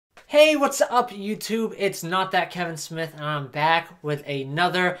Hey, what's up YouTube? It's not that Kevin Smith and I'm back with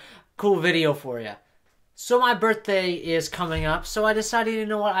another cool video for you. So my birthday is coming up, so I decided, you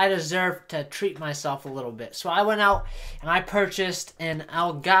know what, I deserve to treat myself a little bit. So I went out and I purchased an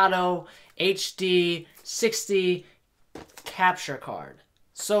Elgato HD60 capture card.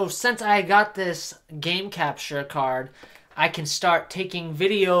 So since I got this game capture card, I can start taking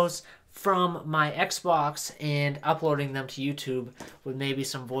videos from my Xbox and uploading them to YouTube with maybe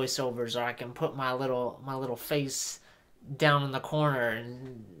some voiceovers, or I can put my little face down in the corner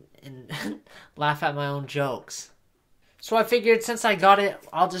and laugh at my own jokes. So I figured since I got it,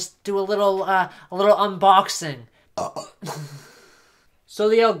 I'll just do a little unboxing. So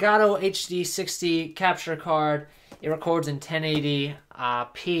the Elgato HD60 capture card, it records in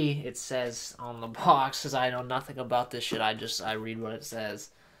 1080p, it says on the box, because I know nothing about this shit. I read what it says.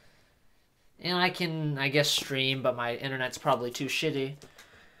 And I can, I guess, stream, but my internet's probably too shitty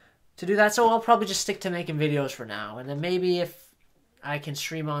to do that, so I'll probably just stick to making videos for now. And then maybe if I can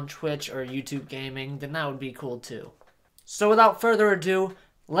stream on Twitch or YouTube Gaming, then that would be cool too. So without further ado,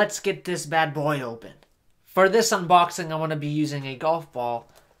 let's get this bad boy open. For this unboxing, I want to be using a golf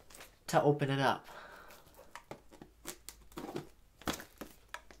ball to open it up.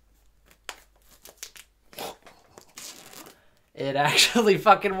 It actually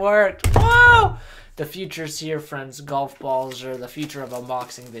fucking worked. Whoa! The future's here, friends. Golf balls are the future of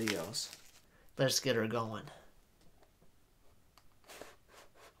unboxing videos. Let's get her going.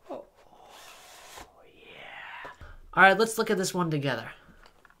 Oh, yeah. Alright, let's look at this one together.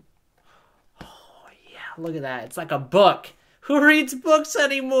 Oh, yeah. Look at that. It's like a book. Who reads books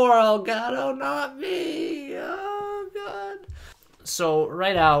anymore, Elgato? Not me. Oh, God. So,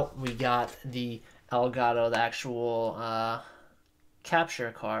 right out, we got the Elgato, the actual,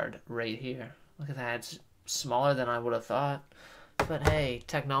 capture card right here. Look at that. It's smaller than I would have thought. But hey,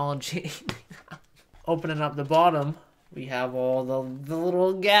 technology. Opening up the bottom, we have all the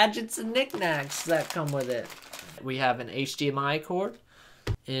little gadgets and knickknacks that come with it. We have an HDMI cord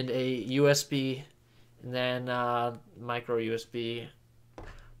and a USB and then micro USB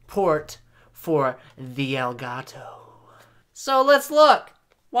port for the Elgato. So let's look.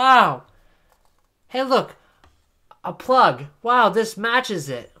 Wow. Hey, look. A plug. Wow, this matches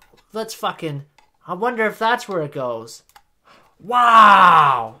it. Let's fucking... I wonder if that's where it goes.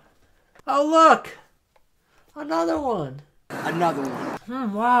 Wow! Oh, look! Another one. Another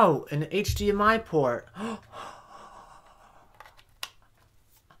one. Wow, an HDMI port.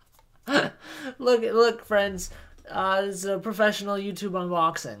 Look, friends. This is a professional YouTube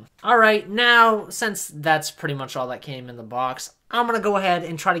unboxing. Alright, now, since that's pretty much all that came in the box, I'm gonna go ahead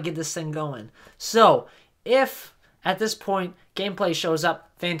and try to get this thing going. So, if... at this point, gameplay shows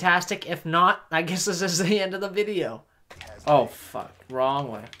up. Fantastic. If not, I guess this is the end of the video. Oh, fuck.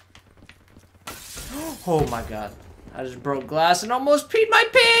 Wrong way. Oh, my God. I just broke glass and almost peed my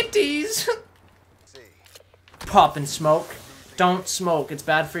panties. Puff and smoke. Don't smoke. It's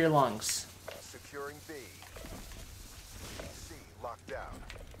bad for your lungs. Securing B. C locked down.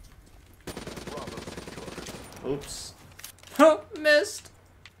 Bravo secure. Oops. Oh, missed.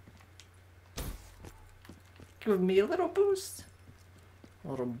 Give me a little boost. A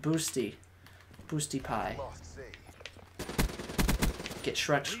little boosty. Boosty pie. Lost C. Get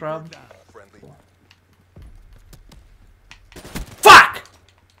Shrek scrub. Friendly. Fuck!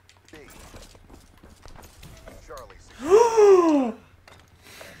 B. Charlie secure.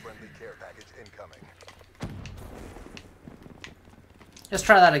 Friendly care package incoming. Let's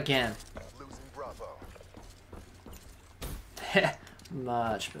try that again. Losing Bravo.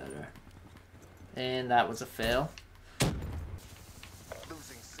 Much better. And that was a fail.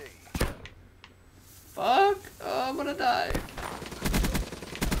 Losing C. Fuck! Oh, I'm gonna die.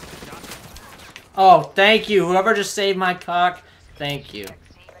 Oh, thank you. Whoever just saved my cock, thank you.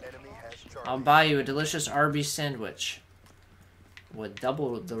 Enemy has Charlie. I'll buy you a delicious Arby's sandwich with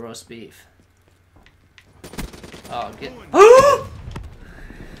double the roast beef. Oh, get...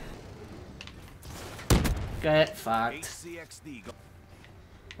 Get fucked.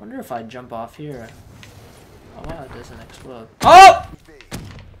 Wonder if I jump off here. Oh wow, it doesn't explode. Oh!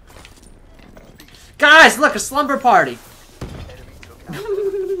 Guys, look, a slumber party.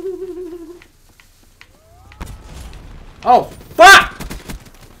 Oh, fuck!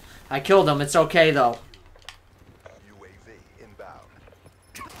 I killed him. It's okay though. UAV inbound.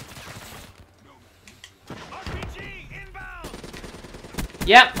 RPG inbound.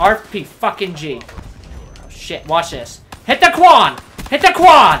 Yep, RP fucking G. Oh shit, watch this. Hit the Quan! Hit the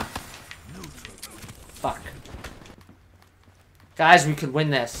Quan! Fuck. Guys, we could win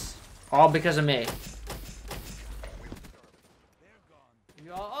this. All because of me.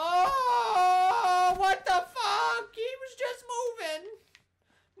 Oh!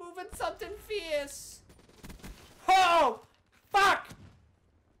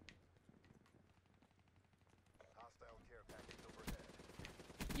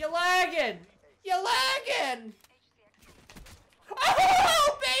 You're lagging! You're lagging!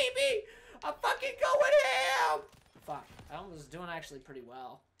 Oh, baby! I'm fucking going ham! Fuck, I was doing actually pretty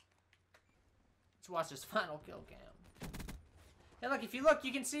well. Let's watch this final kill cam. Hey, look, if you look,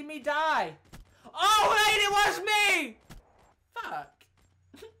 you can see me die. Oh, wait, it was me! Fuck.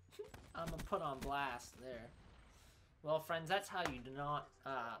 I'm gonna put on blast there. Well, friends, that's how you do not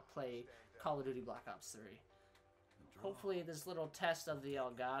play Call of Duty Black Ops 3. Hopefully this little test of the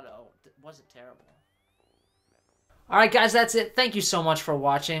Elgato wasn't terrible. Alright guys, that's it. Thank you so much for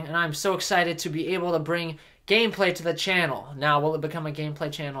watching, and I'm so excited to be able to bring gameplay to the channel. Now, will it become a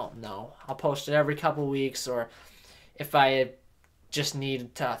gameplay channel? No. I'll post it every couple weeks, or if I just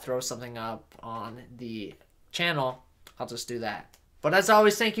need to throw something up on the channel, I'll just do that. But as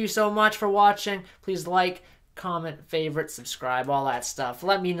always, thank you so much for watching. Please like, comment, favorite, subscribe, all that stuff.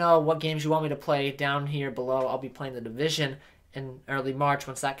 Let me know what games you want me to play down here below. I'll be playing The Division in early March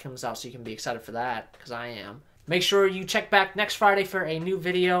once that comes out, so you can be excited for that, because I am. Make sure you check back next Friday for a new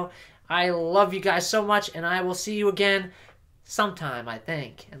video. I love you guys so much, and I will see you again sometime, I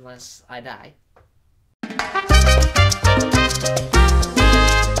think, unless I die.